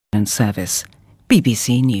and Service,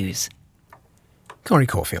 BBC News. Corey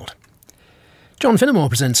Caulfield. John Finnemore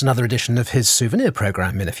presents another edition of his Souvenir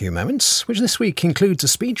programme in a few moments, which this week includes a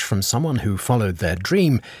speech from someone who followed their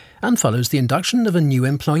dream and follows the induction of a new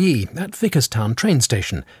employee at Vickerstown train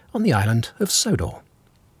station on the island of Sodor.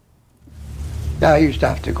 I used to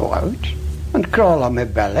have to go out and crawl on my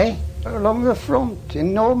belly along the front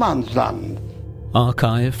in no man's land.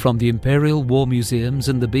 Archive from the Imperial War Museums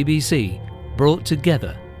and the BBC brought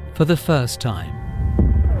together for the first time.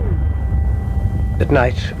 At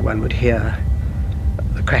night, one would hear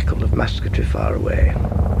the crackle of musketry far away.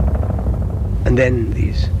 And then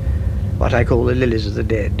these, what I call the lilies of the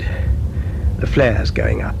dead, the flares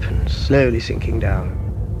going up and slowly sinking down.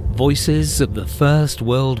 Voices of the First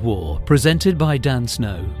World War, presented by Dan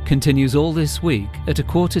Snow, continues all this week at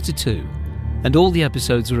 1:45, and all the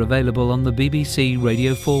episodes are available on the BBC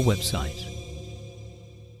Radio 4 website.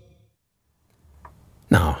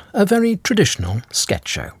 Now, a very traditional sketch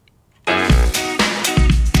show.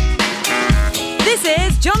 This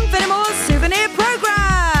is John Finnemore's Souvenir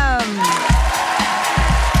Programme.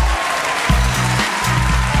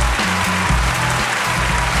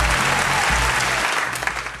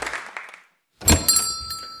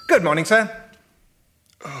 Good morning, sir.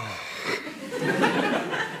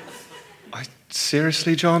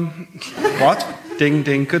 Seriously, John? What? Ding,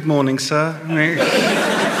 ding. Good morning, sir.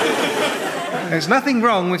 There's nothing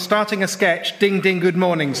wrong with starting a sketch, ding, ding, good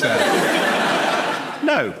morning, sir.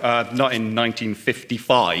 No, not in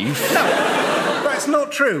 1955. No, that's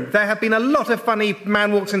not true. There have been a lot of funny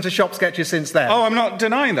man walks into shop sketches since then. Oh, I'm not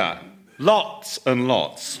denying that. Lots and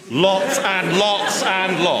lots. Lots and lots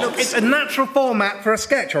and lots. Look, it's a natural format for a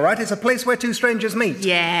sketch, all right? It's a place where two strangers meet.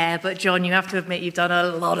 Yeah, but John, you have to admit you've done a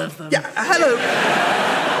lot of them. Yeah, hello.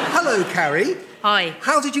 Hello, Carrie. Hi.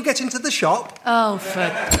 How did you get into the shop? Oh, for...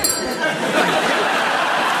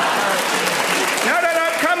 No,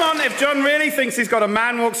 come on. If John really thinks he's got a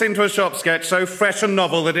man walks into a shop sketch so fresh and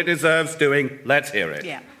novel that it deserves doing, let's hear it.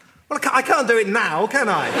 Yeah. Well, I can't do it now, can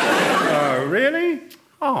I? Oh, really?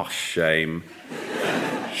 Oh, shame.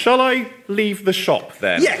 Shall I leave the shop,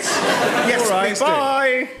 then? Yes. Yes, all right, please do.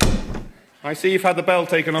 bye. I see you've had the bell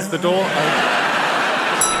taken off the door.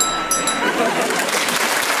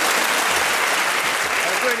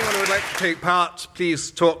 For anyone who would like to take part,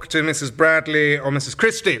 please talk to Mrs. Bradley or Mrs.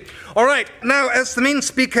 Christie. All right, now, as the main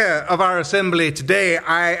speaker of our assembly today,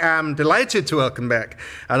 I am delighted to welcome back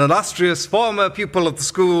an illustrious former pupil of the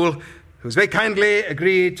school who's very kindly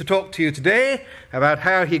agreed to talk to you today about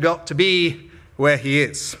how he got to be where he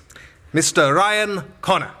is. Mr. Ryan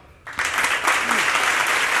Connor.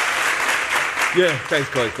 Yeah, thanks,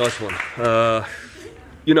 guys. Nice one.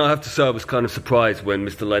 I have to say I was kind of surprised when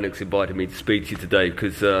Mr. Lennox invited me to speak to you today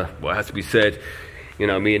because, it has to be said, me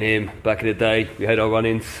and him, back in the day, we had our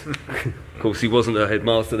run-ins. Of course, he wasn't a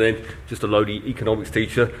headmaster then, just a lowly economics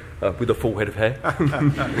teacher with a full head of hair.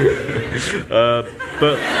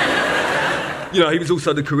 But... he was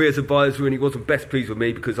also the careers advisor and he wasn't best pleased with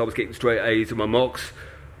me because I was getting straight A's in my mocks.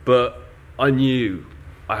 But I knew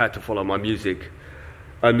I had to follow my music.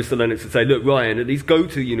 And Mr. Lennox would say, look, Ryan, at least go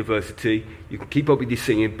to university. You can keep up with your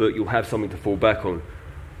singing, but you'll have something to fall back on.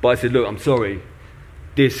 But I said, look, I'm sorry.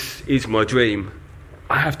 This is my dream.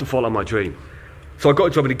 I have to follow my dream. So I got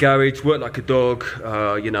a job in the garage, worked like a dog,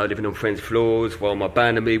 living on friends' floors while my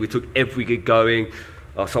band and me, we took every gig going.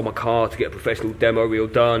 I sold my car to get a professional demo reel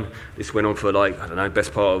done. This went on for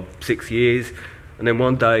best part of 6 years. And then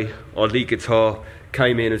one day, our lead guitar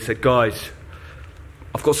came in and said, guys,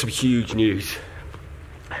 I've got some huge news.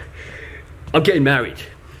 I'm getting married.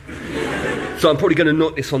 So I'm probably going to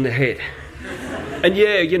knock this on the head. And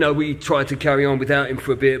we tried to carry on without him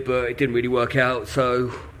for a bit, but it didn't really work out.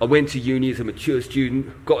 So I went to uni as a mature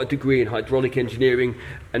student, got a degree in hydraulic engineering,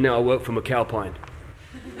 and now I work for McAlpine.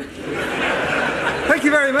 Thank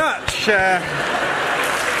you very much.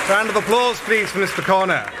 Round of applause, please, for Mr.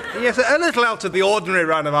 Corner. Yes, a little out of the ordinary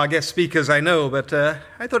run of our guest speakers, I know, but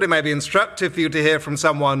I thought it might be instructive for you to hear from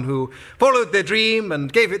someone who followed their dream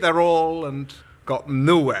and gave it their all and got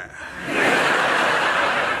nowhere.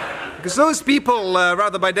 Because those people,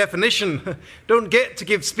 rather by definition, don't get to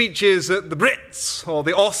give speeches at the Brits or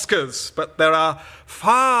the Oscars, but there are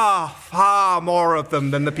far, far more of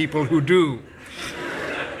them than the people who do.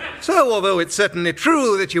 So, although it's certainly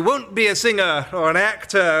true that you won't be a singer or an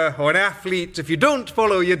actor or an athlete if you don't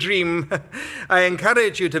follow your dream, I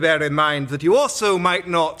encourage you to bear in mind that you also might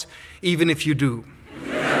not, even if you do.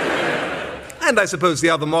 And I suppose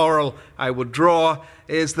the other moral I would draw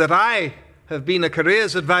is that I have been a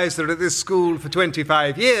careers advisor at this school for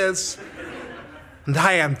 25 years, and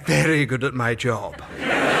I am very good at my job.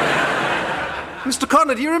 Mr.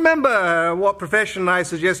 Connor, do you remember what profession I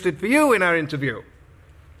suggested for you in our interview?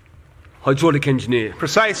 Hydraulic engineer.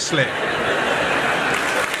 Precisely.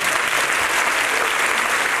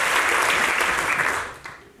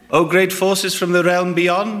 O great forces from the realm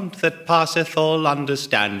beyond that passeth all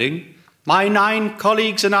understanding, my 9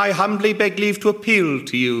 colleagues and I humbly beg leave to appeal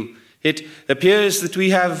to you. It appears that we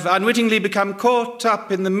have unwittingly become caught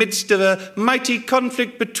up in the midst of a mighty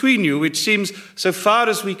conflict between you, which seems, so far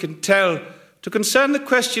as we can tell, to concern the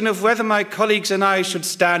question of whether my colleagues and I should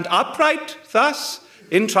stand upright, thus,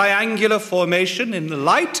 in triangular formation in the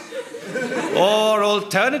light, or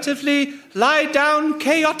alternatively, lie down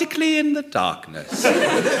chaotically in the darkness.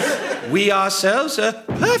 We ourselves are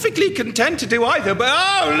perfectly content to do either, but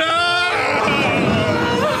oh no!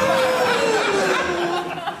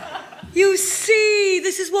 You see,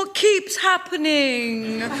 this is what keeps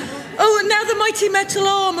happening. Oh, and now the mighty metal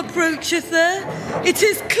arm approacheth there. It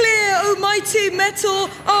is clear, O mighty metal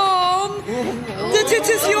arm, that it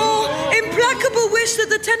is your implacable wish that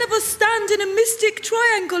the 10 of us stand in a mystic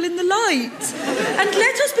triangle in the light. And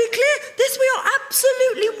let us be clear, this we are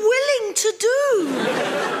absolutely willing to do.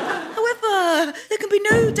 However, there can be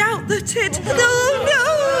no doubt that it... Oh, no!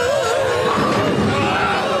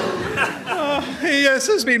 Yes,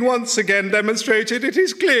 has been once again demonstrated. It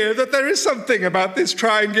is clear that there is something about this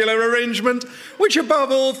triangular arrangement which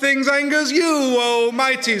above all things angers you, O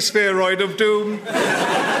mighty spheroid of doom.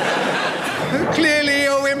 Clearly,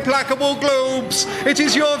 O implacable globes, it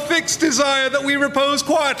is your fixed desire that we repose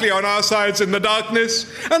quietly on our sides in the darkness,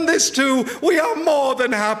 and this too we are more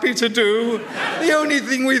than happy to do. The only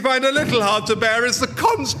thing we find a little hard to bear is the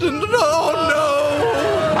constant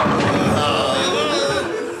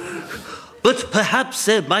But perhaps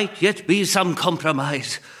there might yet be some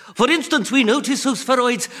compromise. For instance, we notice, O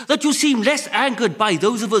spheroids, that you seem less angered by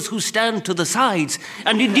those of us who stand to the sides,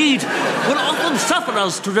 and indeed will often suffer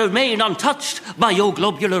us to remain untouched by your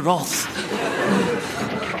globular wrath.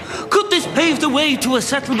 Could this pave the way to a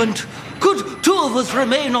settlement? Could 2 of us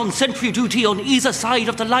remain on sentry duty on either side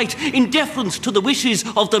of the light in deference to the wishes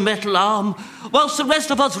of the metal arm, whilst the rest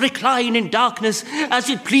of us recline in darkness as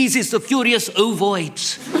it pleases the furious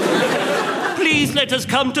ovoids? Please let us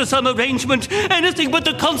come to some arrangement. Anything but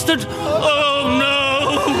the constant, oh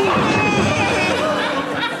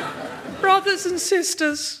no! Brothers and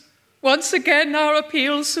sisters, once again our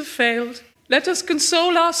appeals have failed. Let us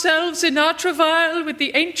console ourselves in our travail with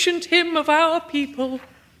the ancient hymn of our people.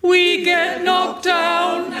 We get knocked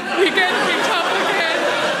down, we get picked up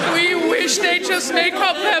again. We wish they'd just make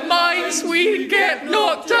up their minds. We get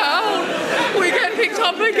knocked down, we get picked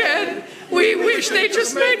up again. We wish they'd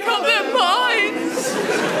just make up their minds.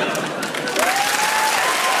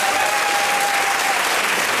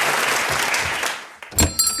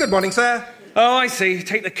 Good morning, sir. Oh, I see.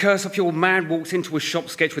 Take the curse off your man walks into a shop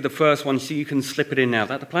sketch with the first one so you can slip it in now.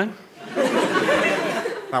 That the plan?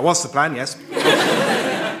 That was the plan, yes.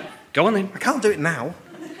 Go on then. I can't do it now.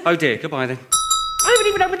 Oh dear, goodbye then. I haven't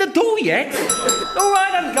even opened the door yet. All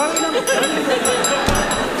right, I'm going.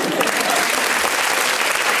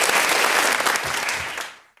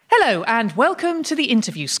 Hello and welcome to the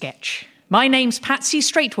interview sketch. My name's Patsy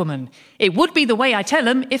Straightwoman. It would be the way I tell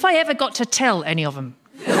them if I ever got to tell any of them.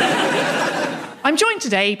 I'm joined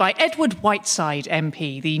today by Edward Whiteside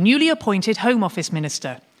MP, the newly appointed Home Office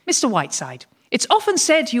Minister. Mr. Whiteside, it's often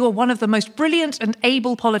said you are one of the most brilliant and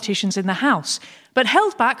able politicians in the House, but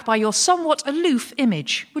held back by your somewhat aloof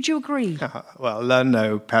image. Would you agree? Well,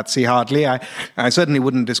 no, Patsy, hardly. I certainly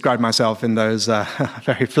wouldn't describe myself in those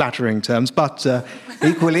very flattering terms, but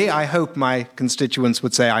equally, I hope my constituents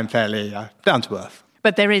would say I'm fairly down to earth.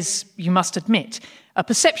 But there is, you must admit, a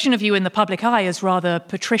perception of you in the public eye as rather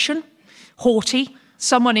patrician, haughty,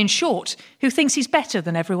 someone, in short, who thinks he's better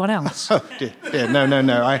than everyone else. Oh, dear,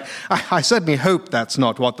 no. I certainly hope that's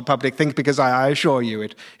not what the public think, because I assure you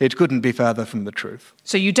it couldn't be further from the truth.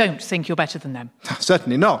 So you don't think you're better than them?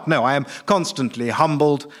 Certainly not. No, I am constantly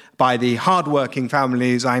humbled by the hard-working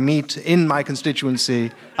families I meet in my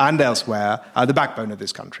constituency and elsewhere, the backbone of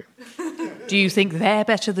this country. Do you think they're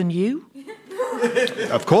better than you?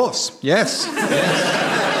 Of course, yes.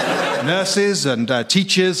 Nurses and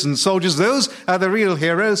teachers and soldiers, those are the real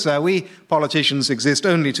heroes. We politicians exist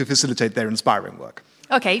only to facilitate their inspiring work.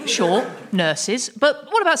 OK, sure, nurses. But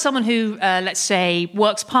what about someone who, let's say,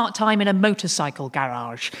 works part-time in a motorcycle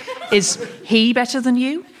garage? Is he better than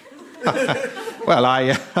you? Well,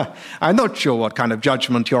 I'm not sure what kind of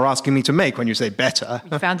judgment you're asking me to make when you say better.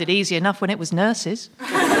 You found it easy enough when it was nurses.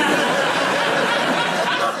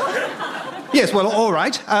 Yes, well, all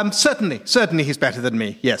right. Certainly he's better than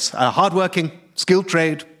me, yes. Hard-working, skilled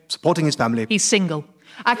trade, supporting his family. He's single.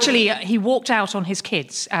 Actually, he walked out on his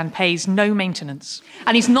kids and pays no maintenance.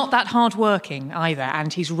 And he's not that hard-working either,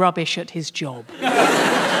 and he's rubbish at his job.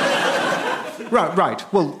 Right.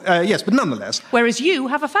 Well, yes, but nonetheless. Whereas you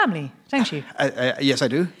have a family, don't you? Yes, I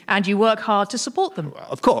do. And you work hard to support them.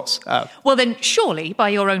 Of course. Well, then, surely, by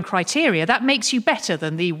your own criteria, that makes you better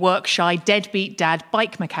than the work-shy, deadbeat dad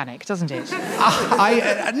bike mechanic, doesn't it?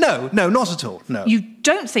 No, not at all, no. You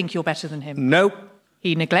don't think you're better than him? Nope.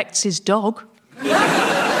 He neglects his dog. He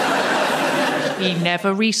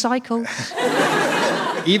never recycles.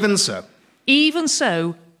 Even so. Even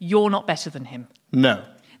so, you're not better than him. No.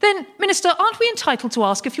 Then, Minister, aren't we entitled to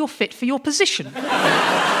ask if you're fit for your position? You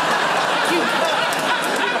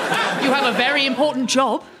have a very important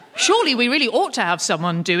job. Surely we really ought to have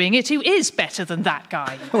someone doing it who is better than that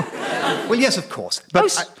guy. Well, yes, of course. But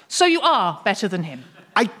so you are better than him?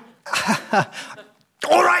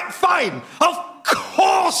 All right, fine. Of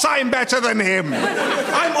course I'm better than him.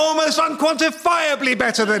 I'm almost unquantifiably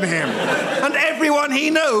better than him. And everyone he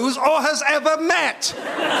knows or has ever met.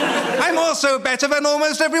 I'm also better than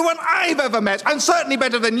almost everyone I've ever met. I'm certainly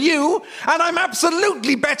better than you, and I'm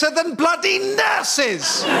absolutely better than bloody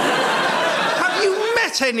nurses. Have you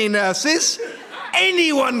met any nurses?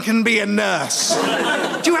 Anyone can be a nurse.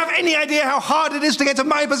 Do you have any idea how hard it is to get to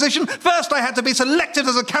my position? First, I had to be selected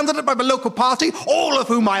as a candidate by my local party, all of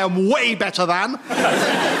whom I am way better than.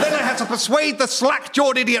 Then I had to persuade the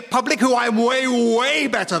slack-jawed idiot public, who I am way, way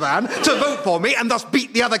better than, to vote for me and thus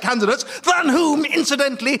beat the other candidates, than whom,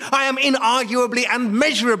 incidentally, I am inarguably and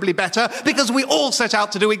measurably better, because we all set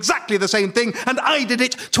out to do exactly the same thing, and I did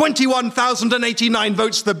it 21,089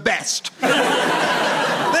 votes the best.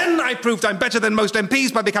 Then I proved I'm better than most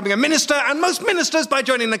MPs by becoming a minister, and most ministers by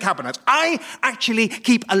joining the cabinet. I actually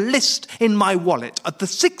keep a list in my wallet of the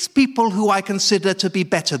 6 people who I consider to be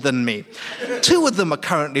better than me. 2 of them are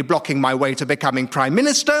currently blocking my way to becoming Prime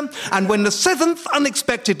Minister, and when the 7th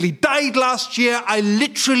unexpectedly died last year, I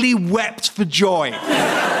literally wept for joy.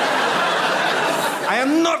 I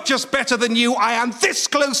am not just better than you, I am this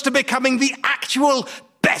close to becoming the actual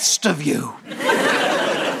best of you.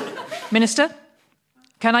 Minister?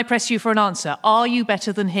 Can I press you for an answer? Are you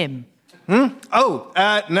better than him? No,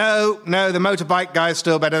 the motorbike guy's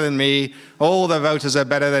still better than me. All the voters are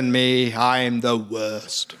better than me. I'm the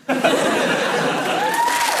worst.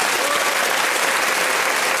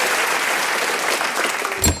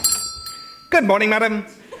 Good morning, madam.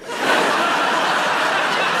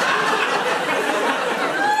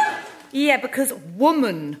 Yeah, because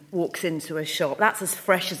woman walks into a shop. That's as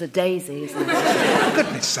fresh as a daisy, isn't it? For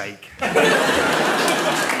goodness sake.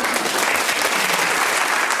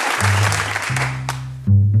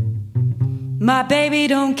 My baby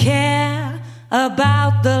don't care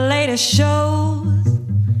about the latest shows.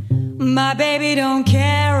 My baby don't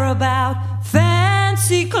care about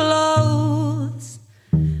fancy clothes.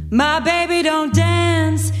 My baby don't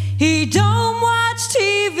dance, he don't watch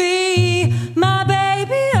TV. My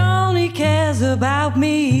baby only cares about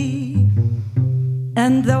me.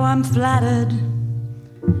 And though I'm flattered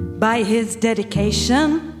by his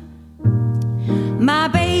dedication, my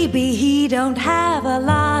baby, he don't have a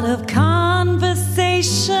lot of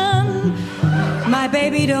conversation. My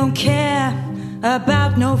baby don't care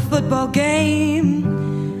about no football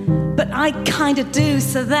game, but I kinda do,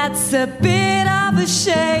 so that's a bit of a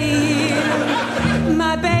shame.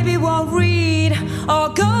 My baby won't read or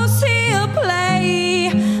go see a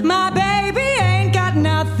play. My baby ain't got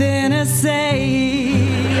nothing to say.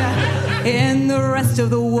 In the rest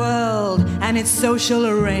of the world and its social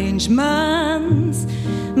arrangements,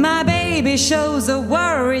 my baby shows a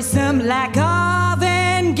worrisome lack of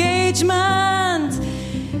engagement.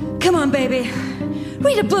 Come on, baby,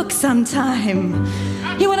 read a book sometime.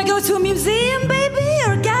 You want to go to a museum, baby,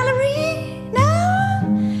 or a gallery? No?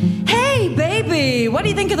 Hey, baby, what do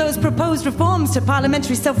you think of those proposed reforms to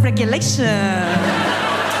parliamentary self-regulation?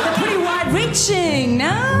 They're pretty wide-reaching,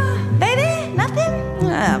 no? Baby, nothing?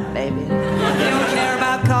 Oh, baby. You don't care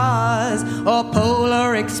about cars or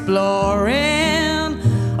polar exploring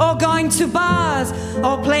or going to bars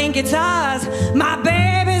or playing guitars. My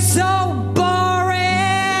baby's so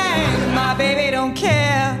boring. My baby don't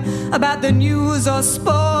care about the news or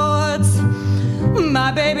sports.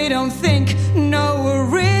 My baby don't think no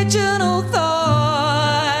original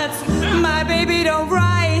thoughts. My baby don't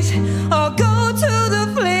write or go to the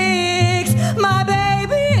flicks. My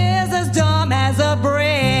baby is as dumb as a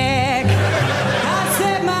brick. I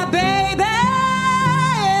said my baby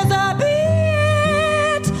is a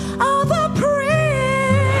bit of a prick.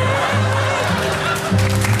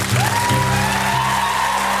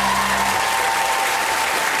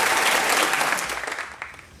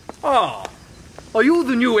 Oh, Are you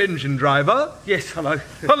the new engine driver? Yes, hello.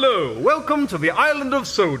 Hello, welcome to the island of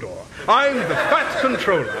Sodor. I'm the Fat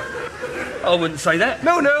Controller. I wouldn't say that.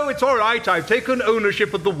 No, it's all right. I've taken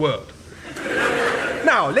ownership of the world.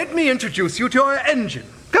 Now, let me introduce you to our engine.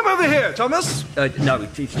 Come over here, Thomas. No,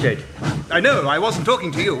 it's dead. I know, I wasn't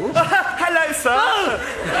talking to you. Hello, sir.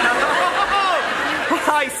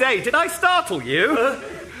 I say, did I startle you?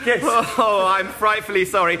 Yes. Oh, I'm frightfully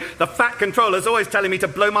sorry. The Fat Controller's always telling me to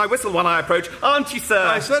blow my whistle when I approach. Aren't you, sir?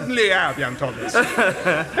 I certainly am, young Thomas.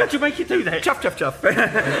 How'd you make you do that? Chuff, chuff, chuff.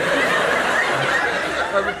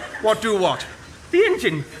 What do what? The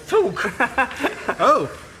engine. Talk. Oh,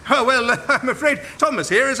 well, I'm afraid Thomas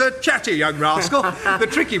here is a chatty young rascal. The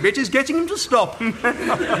tricky bit is getting him to stop.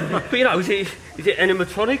 But, you know, is it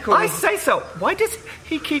animatronic or... I say so. Why does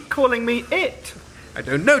he keep calling me it? I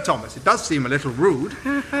don't know, Thomas. It does seem a little rude.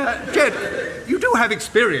 Jed, you do have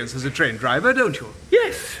experience as a train driver, don't you?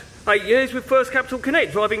 Yes. 8 years with First Capital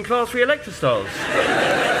Connect, driving Class 3 Electrostars.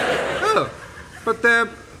 Oh, but they're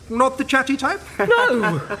not the chatty type?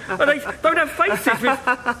 No. They don't have faces with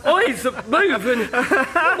eyes that move and...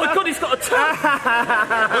 Oh, my God, he's got a tongue.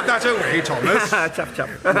 Put that away, Thomas. Chuff, chuff.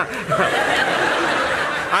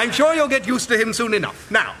 I'm sure you'll get used to him soon enough.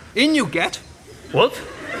 Now, in you get. What?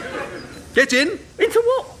 Get in. Into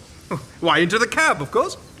what? Why, into the cab, of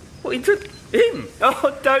course. What, into him?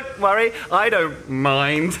 Oh, don't worry. I don't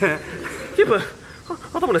mind. Yeah, but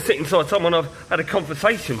I don't want to sit inside someone I've had a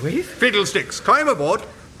conversation with. Fiddlesticks, climb aboard.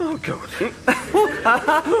 Oh, God.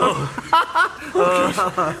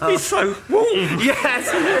 He's so warm. Yes.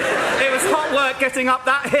 It was hot work getting up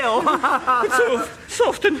that hill. It's sort of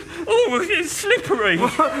soft and... Oh, it's slippery.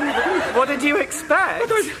 What did you expect?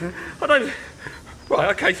 I don't... Right,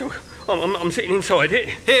 OK, so I'm sitting inside it.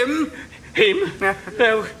 Him?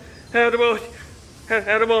 How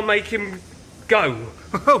do I make him go?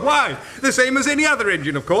 Why? The same as any other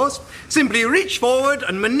engine, of course. Simply reach forward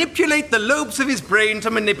and manipulate the lobes of his brain to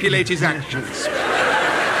manipulate his actions.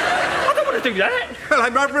 I don't want to do that. Well,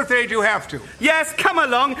 I'm rather afraid you have to. Yes, come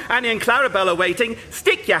along. Annie and Clarabelle are waiting.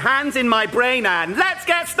 Stick your hands in my brain and let's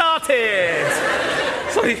get started.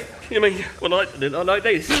 Sorry, you mean, well, like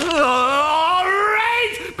this? All right!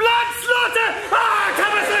 Blood slaughter!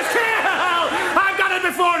 Thomas, let's kill! I've done it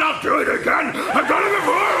before and I'll do it again! I've done it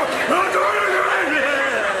before! I'll do it again!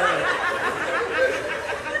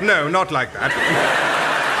 No, not like that.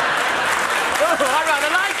 Oh, I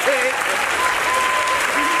rather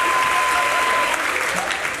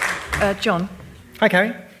like it. John. Hi,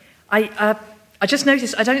 Carrie. I just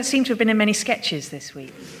noticed I don't seem to have been in many sketches this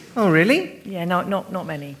week. Oh, really? Yeah, no, not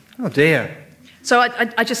many. Oh, dear. So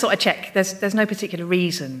I just thought I'd check. There's no particular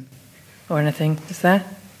reason or anything, is there?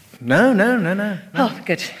 No. Oh,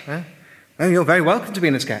 good. Oh, you're very welcome to be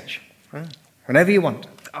in a sketch. Whenever you want.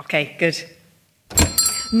 Okay, good.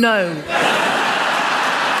 No.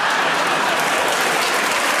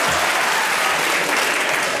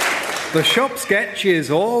 The shop sketch is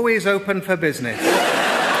always open for business.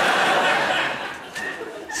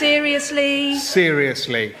 Seriously?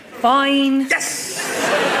 Seriously. Fine. Yes!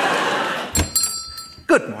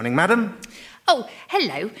 Good morning, madam. Oh,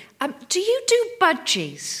 hello. Do you do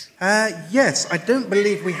budgies? Yes, I don't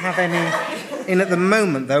believe we have any in at the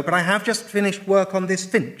moment, though, but I have just finished work on this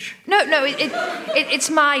Finch. No, it's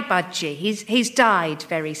my budgie. He's died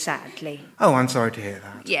very sadly. Oh, I'm sorry to hear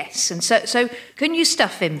that. Yes, and so can you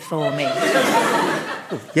stuff him for me?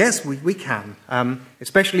 Oh, yes, we can,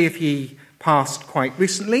 especially if he passed quite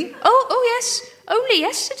recently. Oh, yes, only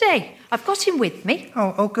yesterday. I've got him with me.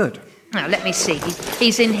 Oh, good. Now, let me see.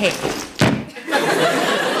 He's in here.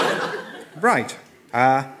 Right.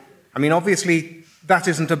 I mean, obviously, that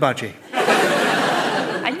isn't a budgie.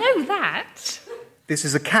 I know that. This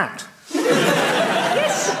is a cat.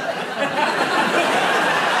 Yes.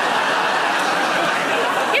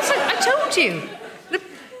 Yes, I told you. The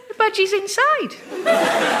budgie's inside.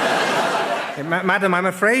 Madam, I'm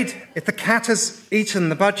afraid if the cat has eaten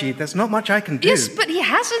the budgie, there's not much I can do. Yes, but he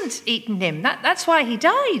hasn't eaten him. That's why he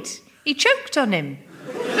died. He choked on him.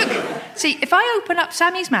 Look, see, if I open up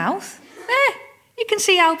Sammy's mouth, there, you can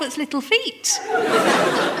see Albert's little feet.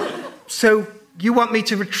 So you want me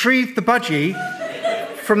to retrieve the budgie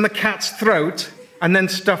from the cat's throat and then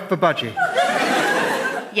stuff the budgie?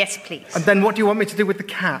 Yes, please. And then what do you want me to do with the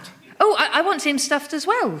cat? Oh, I want him stuffed as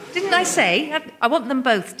well. Didn't I say? I want them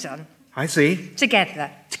both done. I see. Together.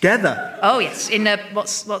 Together? Oh, yes, in a,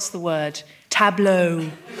 what's the word? Tableau.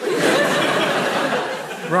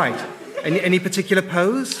 Right. Any particular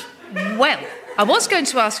pose? Well, I was going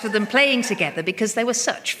to ask for them playing together because they were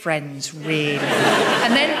such friends, really.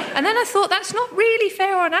 And then I thought, that's not really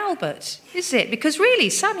fair on Albert, is it? Because really,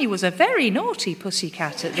 Sammy was a very naughty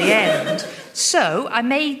pussycat at the end. So I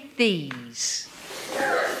made these.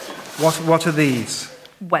 What are these?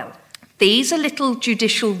 Well, these are little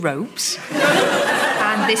judicial robes.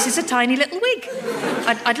 And this is a tiny little wig.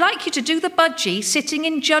 I'd like you to do the budgie sitting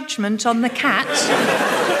in judgment on the cat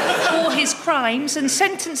for his crimes and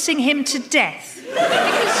sentencing him to death.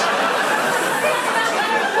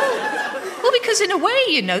 Because in a way,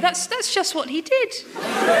 you know, that's just what he did.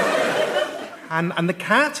 And the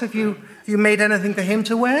cat, have you made anything for him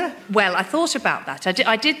to wear? Well, I thought about that.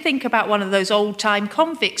 I did think about one of those old-time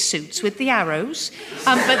convict suits with the arrows.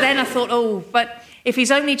 But then I thought, but if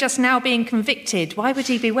he's only just now being convicted, why would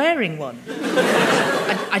he be wearing one?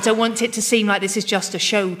 I don't want it to seem like this is just a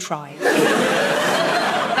show trial.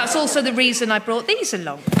 That's also the reason I brought these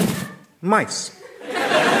along. Mice.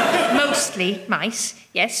 Mostly mice,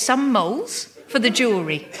 yes, some moles for the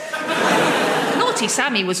jury. Naughty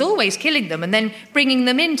Sammy was always killing them and then bringing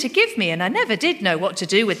them in to give me, and I never did know what to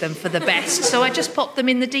do with them for the best, so I just popped them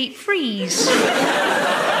in the deep freeze. Isn't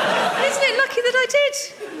it lucky that I did?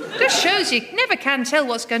 Just shows you never can tell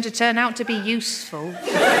what's going to turn out to be useful.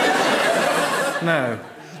 No.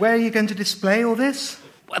 Where are you going to display all this?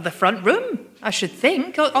 Well, the front room, I should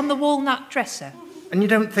think, on the walnut dresser. And you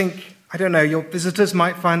don't think, I don't know, your visitors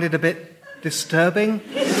might find it a bit disturbing?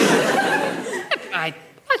 I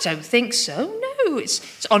don't think so, no.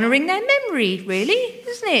 It's honouring their memory, really,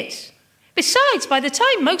 isn't it? Besides, by the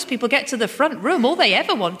time most people get to the front room, all they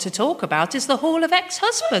ever want to talk about is the Hall of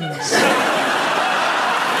Ex-Husbands.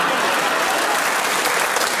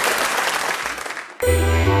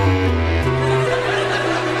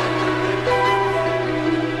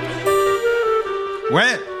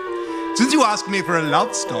 Well, since you asked me for a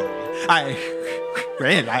love story, I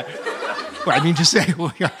mean to say,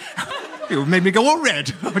 you made me go all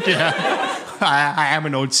red. Oh dear, I am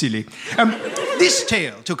an old silly. This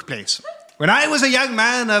tale took place when I was a young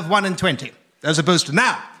man of 1 and 20, as opposed to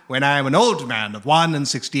now, when I am an old man of 1 and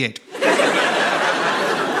 68.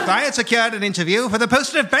 I had secured an interview for the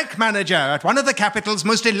post of bank manager at one of the capital's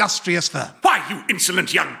most illustrious firms. Why, you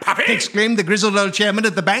insolent young puppy! Exclaimed the grizzled old chairman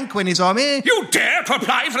at the bank when he saw me. You dare to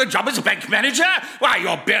apply for a job as a bank manager? Why,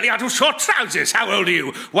 you're barely out of short trousers. How old are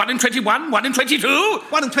you? 1 and 21? 1 and 22?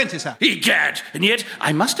 1 and 20, sir. Egad! And yet,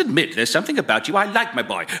 I must admit, there's something about you I like, my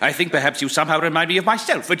boy. I think perhaps you somehow remind me of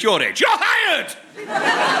myself at your age. You're hired!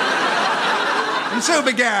 And so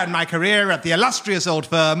began my career at the illustrious old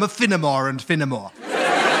firm of Finnemore and Finnemore.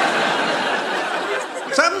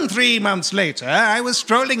 Some 3 months later, I was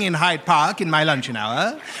strolling in Hyde Park in my luncheon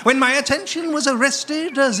hour when my attention was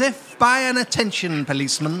arrested as if by an attention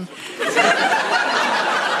policeman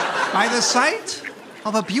by the sight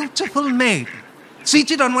of a beautiful maiden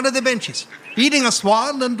seated on one of the benches, feeding a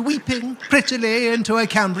swan and weeping prettily into a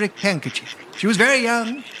cambric handkerchief. She was very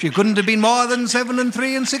young. She couldn't have been more than 7 and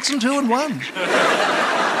 3 and 6 and 2 and 1.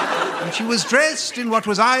 And she was dressed in what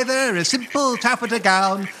was either a simple taffeta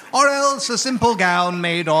gown or else a simple gown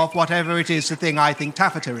made of whatever it is the thing I think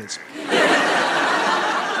taffeta is.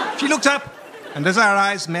 She looked up, and as our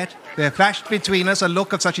eyes met, there flashed between us a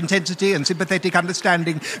look of such intensity and sympathetic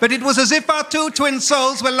understanding that it was as if our 2 twin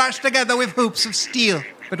souls were lashed together with hoops of steel.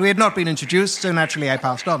 But we had not been introduced, so naturally I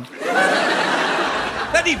passed on.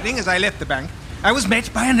 That evening, as I left the bank, I was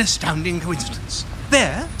met by an astounding coincidence.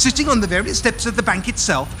 There, sitting on the very steps of the bank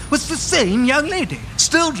itself, was the same young lady,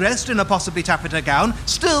 still dressed in a possibly taffeta gown,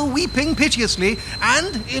 still weeping piteously,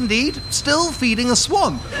 and, indeed, still feeding a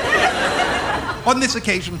swan. On this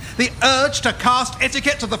occasion, the urge to cast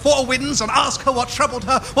etiquette to the 4 winds and ask her what troubled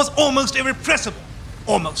her was almost irrepressible.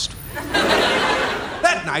 Almost.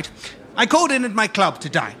 That night, I called in at my club to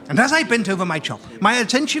dine, and as I bent over my chop, my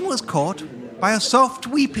attention was caught by a soft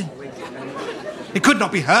weeping. It could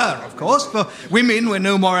not be her, of course, for women were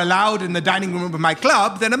no more allowed in the dining room of my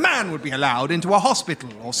club than a man would be allowed into a hospital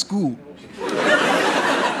or school.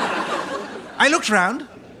 I looked round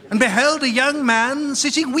and beheld a young man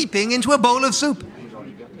sitting weeping into a bowl of soup.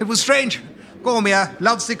 It was strange. Call me a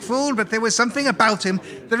lovesick fool, but there was something about him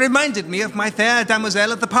that reminded me of my fair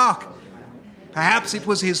damoiselle at the park. Perhaps it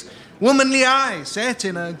was his womanly eye set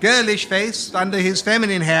in a girlish face under his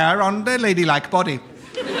feminine hair on a ladylike body.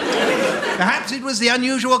 Perhaps it was the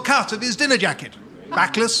unusual cut of his dinner jacket,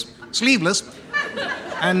 backless, sleeveless,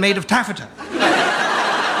 and made of taffeta.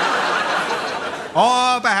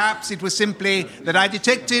 Or perhaps it was simply that I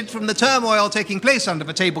detected from the turmoil taking place under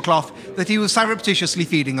the tablecloth that he was surreptitiously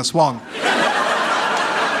feeding a swan.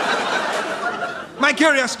 My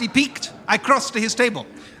curiosity piqued, I crossed to his table.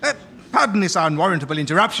 Pardon this unwarrantable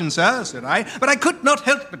interruption, sir, said I, but I could not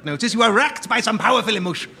help but notice you are racked by some powerful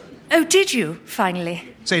emotion. Oh, did you,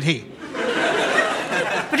 finally? Said he.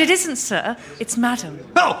 But it isn't, sir. It's madam.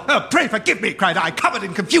 Oh, pray forgive me, cried I, covered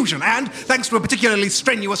in confusion, and, thanks to a particularly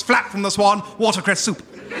strenuous flap from the swan, watercress soup.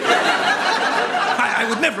 I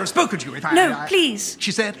would never have spoken to you if I... No, please.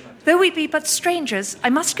 She said. Though we be but strangers, I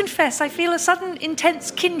must confess I feel a sudden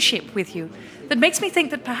intense kinship with you that makes me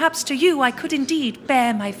think that perhaps to you I could indeed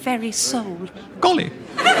bear my very soul. Golly.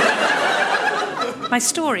 My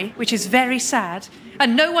story, which is very sad,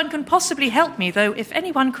 and no one can possibly help me, though if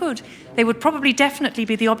anyone could, they would probably definitely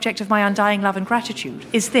be the object of my undying love and gratitude,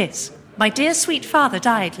 is this. My dear sweet father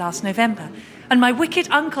died last November, and my wicked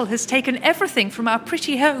uncle has taken everything from our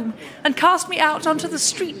pretty home and cast me out onto the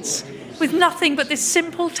streets with nothing but this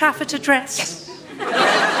simple taffeta dress.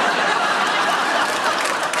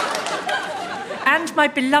 And my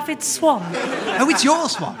beloved swan. Oh, it's your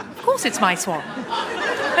swan? Of course it's my swan.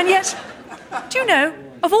 And yet, do you know,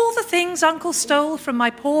 of all the things Uncle stole from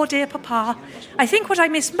my poor dear papa, I think what I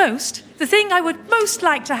miss most, the thing I would most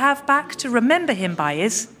like to have back to remember him by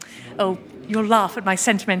is... Oh, you'll laugh at my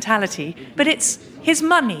sentimentality, but it's his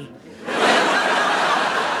money.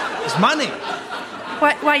 His money?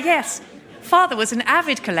 Why, yes. Father was an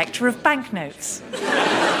avid collector of banknotes.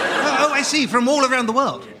 Oh, I see, from all around the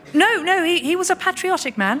world. No, he was a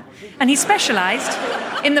patriotic man, and he specialised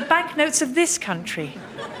in the banknotes of this country.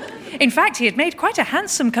 In fact, he had made quite a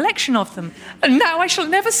handsome collection of them, and now I shall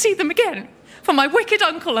never see them again, for my wicked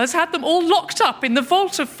uncle has had them all locked up in the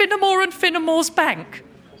vault of Finnemore and Finnemore's bank.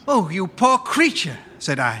 Oh, you poor creature,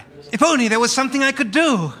 said I. If only there was something I could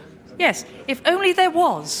do. Yes, if only there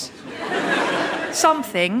was.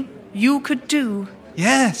 Something you could do.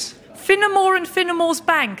 Yes. Finnemore and Finnemore's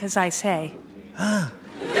bank, as I say. Ah.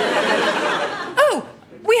 Oh,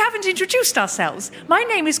 we haven't introduced ourselves. My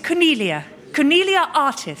name is Cornelia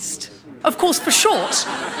Artist. Of course, for short,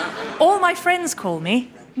 all my friends call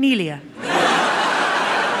me Nelia.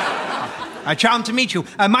 Charmed to meet you.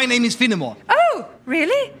 My name is Finnemore. Oh,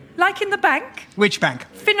 really? Like in the bank? Which bank?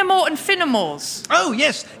 Finnemore and Finnemore's. Oh,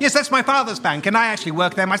 yes, that's my father's bank, and I actually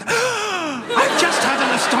work there myself. I've just had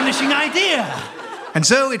an astonishing idea. And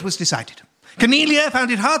so it was decided. Cornelia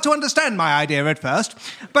found it hard to understand my idea at first,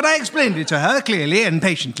 but I explained it to her clearly and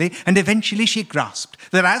patiently, and eventually she grasped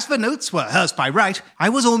that as the notes were hers by right, I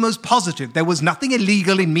was almost positive there was nothing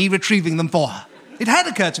illegal in me retrieving them for her. It had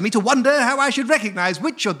occurred to me to wonder how I should recognise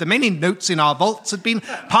which of the many notes in our vaults had been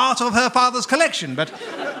part of her father's collection, but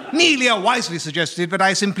Nelia wisely suggested that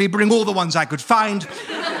I simply bring all the ones I could find,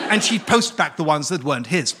 and she'd post back the ones that weren't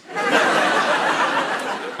his.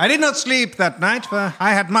 I did not sleep that night, for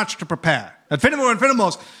I had much to prepare. At Finnemore and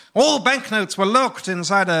Finnemore's, all banknotes were locked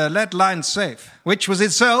inside a lead-lined safe, which was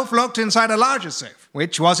itself locked inside a larger safe,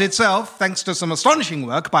 which was itself, thanks to some astonishing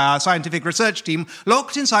work by our scientific research team,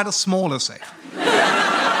 locked inside a smaller safe.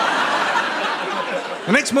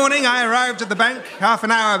 The next morning, I arrived at the bank half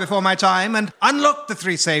an hour before my time and unlocked the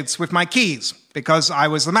 3 safes with my keys, because I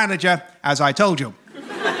was the manager, as I told you.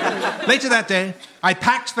 Later that day, I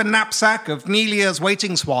packed the knapsack of Nelia's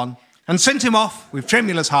waiting swan and sent him off with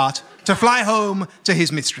tremulous heart to fly home to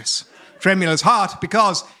his mistress. Tremulous heart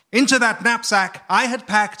because into that knapsack I had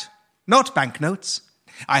packed not banknotes.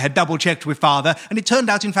 I had double-checked with father, and it turned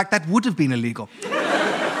out, in fact, that would have been illegal.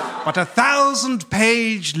 But a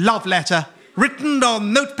 1,000-page love letter written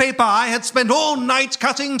on notepaper I had spent all night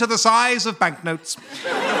cutting to the size of banknotes,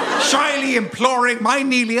 shyly imploring my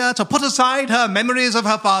Nelia to put aside her memories of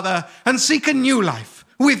her father and seek a new life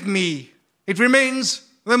with me. It remains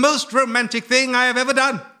the most romantic thing I have ever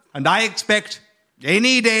done, and I expect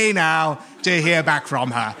any day now to hear back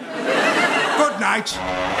from her. Good night.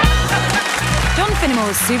 John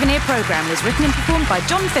Finnemore's Souvenir programme was written and performed by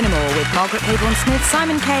John Finnemore with Margaret Payborn-Smith,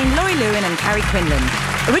 Simon Kane, Laurie Lewin and Carrie Quinlan.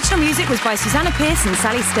 Original music was by Susanna Pierce and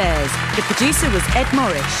Sally Stairs. The producer was Ed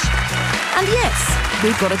Morrish. And yes,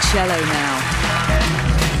 we've got a cello now.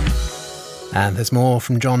 And there's more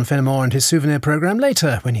from John Finnemore and his Souvenir programme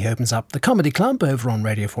later when he opens up the Comedy Club over on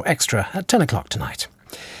Radio 4 Extra at 10 o'clock tonight.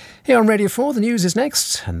 Here on Radio 4, the news is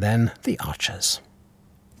next, and then The Archers.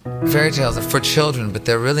 Fairy tales are for children, but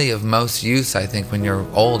they're really of most use, I think, when you're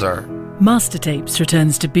older. Master Tapes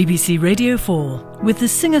returns to BBC Radio 4 with the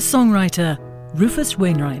singer-songwriter Rufus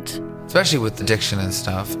Wainwright. Especially with the diction and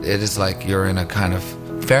stuff, it is like you're in a kind of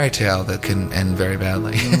fairy tale that can end very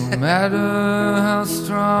badly. No matter how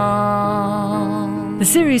strong. The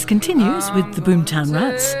series continues with the Boomtown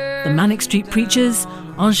Rats, the Manic Street Preachers,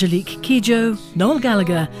 Angelique Kidjo, Noel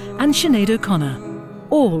Gallagher and Sinead O'Connor,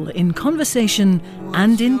 all in conversation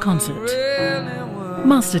and in concert.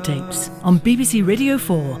 Master Tapes on BBC Radio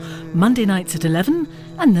 4, Monday nights at 11,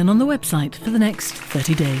 and then on the website for the next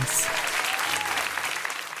 30 days.